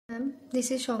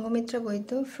This is Sanghamitra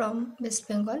Baidya from West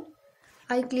Bengal.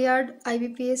 I cleared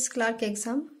IBPS Clerk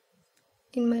Exam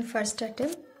in my first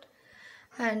attempt,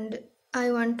 and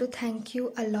I want to thank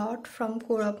you a lot from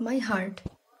core of my heart.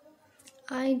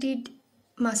 I did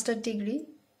master degree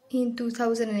in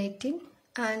 2018,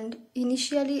 and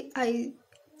initially I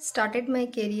started my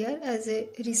career as a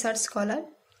research scholar.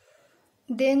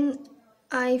 Then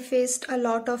I faced a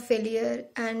lot of failure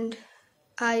and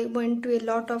I went to a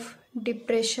lot of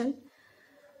depression,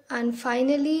 and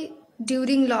finally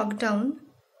during lockdown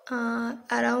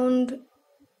around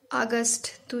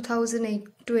August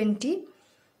 2020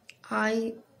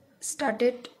 I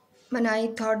started when I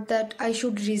thought that I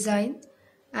should resign,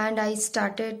 and I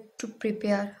started to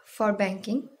prepare for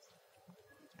banking.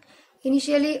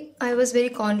 Initially I was very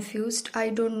confused. I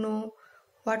don't know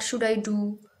what should I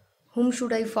do, whom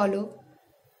should I follow.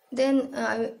 Then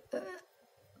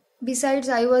besides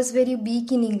I was very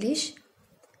weak in English.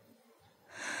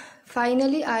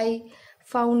 Finally I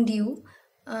found you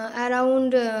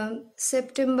around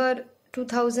September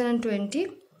 2020.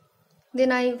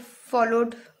 Then I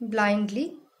followed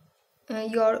blindly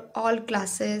your all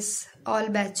classes, all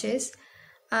batches,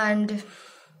 and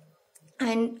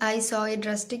I saw a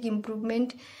drastic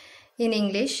improvement in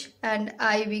English, and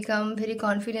I become very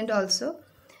confident also.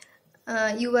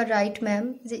 You were right,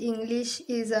 ma'am. The English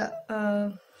is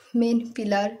a main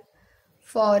pillar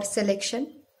for selection.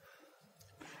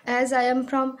 As I am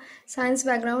from science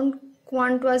background,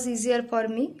 quant was easier for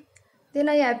me. Then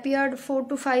I appeared 4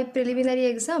 to 5 preliminary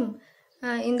exam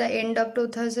in the end of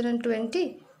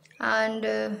 2020,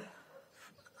 and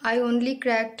I only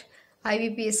cracked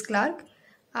IBPS Clerk.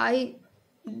 I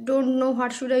don't know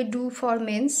what should I do for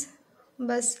mains,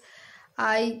 but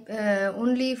I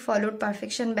only followed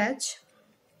perfection batch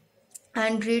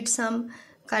and read some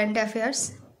current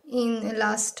affairs in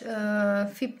last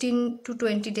 15 to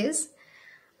 20 days,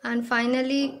 and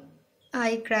finally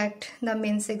I cracked the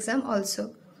mains exam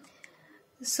also.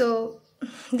 So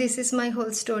this is my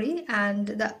whole story, and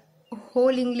the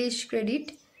whole English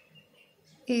credit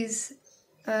is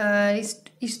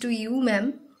to you,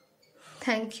 ma'am.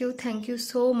 Thank you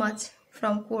so much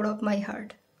from core of my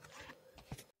heart.